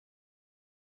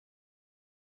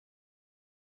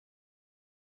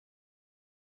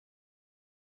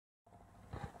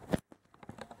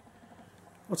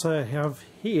What I have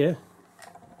here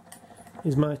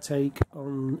is my take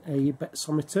on a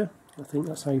Bettsometer, I think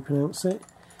that's how you pronounce it,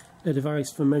 a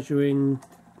device for measuring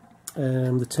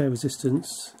the tear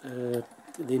resistance, the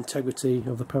integrity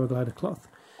of the paraglider cloth.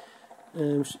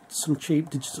 Some cheap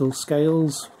digital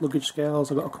scales, luggage scales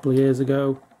I got a couple of years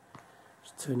ago.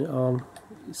 Just turn it on,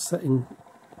 it's set in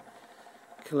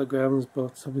kilograms,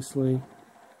 but obviously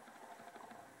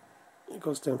it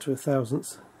goes down to a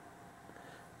thousandth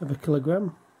of a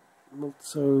kilogram,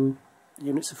 so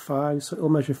units of 5, so it'll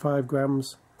measure 5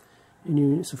 grams in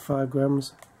units of 5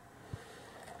 grams.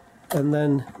 And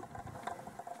then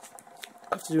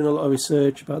after doing a lot of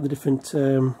research about the different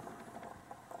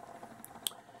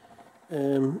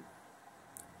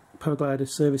paraglider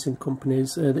servicing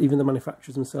companies, even the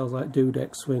manufacturers themselves like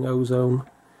Dudek, Swing, Ozone,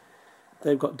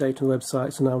 they've got data on the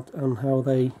websites on how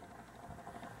they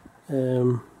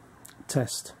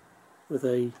test with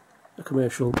a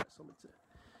commercial Bettsometer.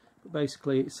 But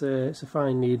basically it's a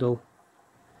fine needle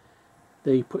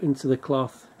they put into the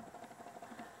cloth,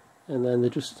 and then they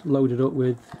just load it up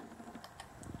with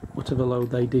whatever load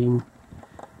they deem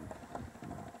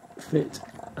fit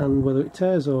and whether it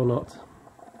tears or not.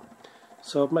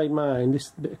 So I've made mine, this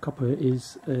bit of copper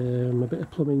is a bit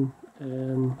of plumbing,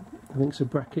 I think it's a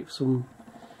bracket for some,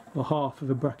 or half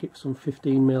of a bracket for some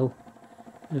 15mm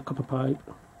copper pipe,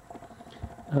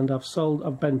 and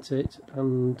I've bent it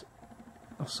and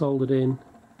I've soldered in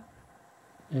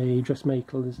a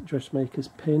dressmaker's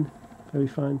pin, very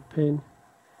fine pin.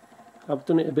 I've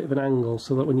done it a bit of an angle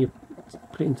so that when you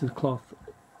put it into the cloth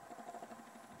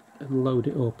and load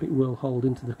it up, it will hold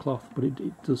into the cloth, but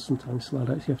it does sometimes slide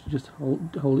out, so you have to just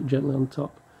hold it gently on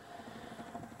top.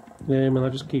 And I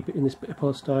just keep it in this bit of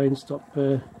polystyrene, stop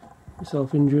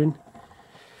myself injuring.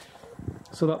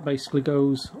 So that basically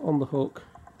goes on the hook,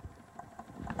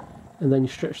 and then you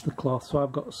stretch the cloth. So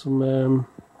I've got some, I don't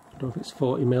know if it's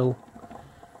 40mm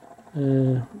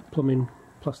plumbing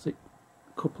plastic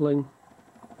coupling.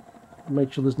 I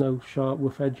made sure there's no sharp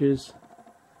rough edges,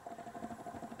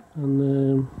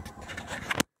 and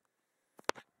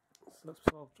so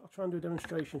I'll try and do a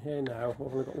demonstration here now. I've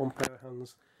only got one pair of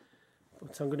hands,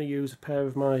 but I'm going to use a pair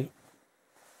of my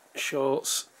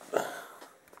shorts.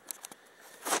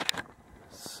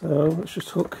 So let's just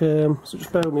hook, so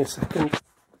just bear with me a second.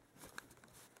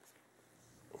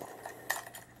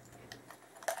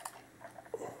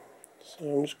 So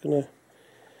I'm just going to,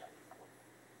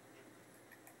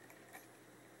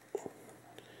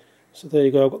 so there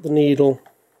you go, I've got the needle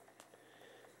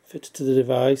fitted to the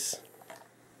device.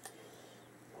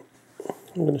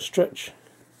 I'm going to stretch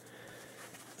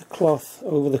the cloth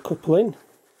over the coupling,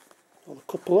 or the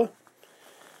coupler.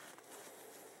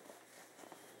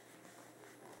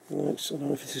 I don't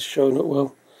know if this is showing up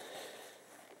well.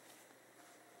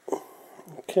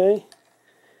 Okay,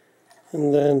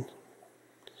 and then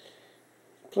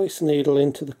place the needle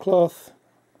into the cloth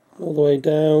all the way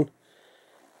down.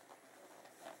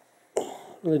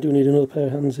 I do need another pair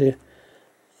of hands here.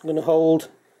 I'm going to hold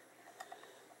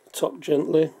the top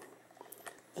gently,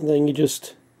 and then you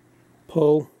just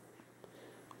pull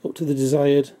up to the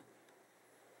desired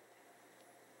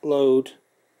load.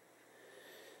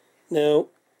 Now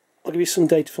I'll give you some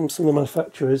data from some of the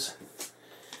manufacturers.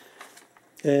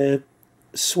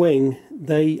 Swing,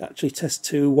 they actually test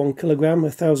to 1 kilogram,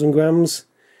 1,000 grams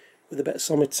with a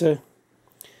Bettsometer,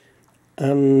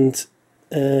 and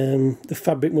the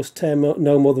fabric must tear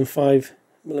no more than 5mm.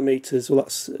 Well,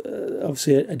 that's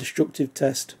obviously a destructive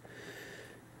test,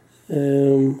 so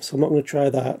I'm not going to try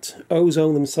that.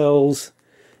 Ozone themselves,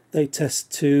 they test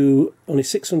to only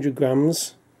 600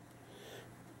 grams,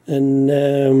 and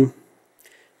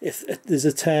if there's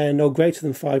a tear no greater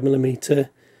than 5mm,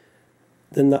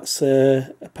 then that's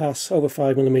a pass. Over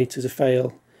 5mm a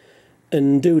fail.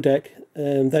 And Dudek,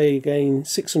 they again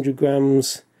 600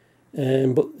 grams,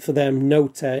 but for them no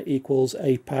tear equals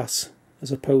a pass,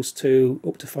 as opposed to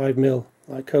up to 5mm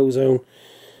like Ozone.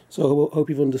 So I hope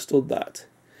you've understood that.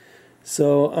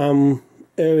 So I'm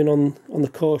erring on the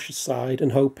cautious side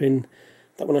and hoping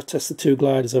that when I test the two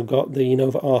gliders I've got, the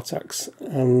Nova Artax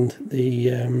and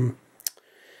the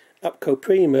Apco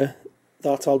Prima,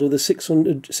 that I'll do the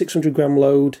 600 gram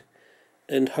load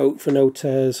and hope for no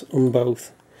tears on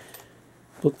both.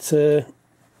 But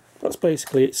that's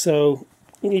basically it. So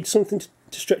you need something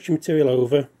to stretch your material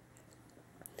over.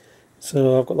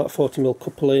 So I've got that 40mm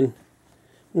coupling,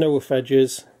 no rough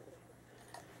edges,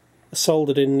 a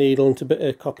soldered in needle into a bit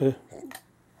of copper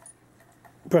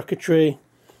bracketry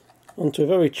onto a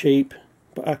very cheap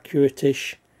but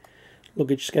accurate-ish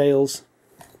luggage scales.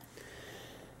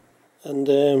 And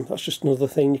that's just another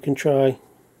thing you can try.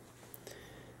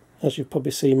 as you've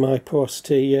probably seen my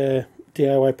porosity,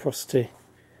 DIY porosity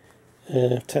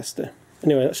tester.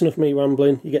 Anyway, that's enough of me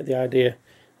rambling, you get the idea.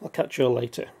 I'll catch you all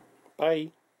later.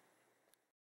 Bye.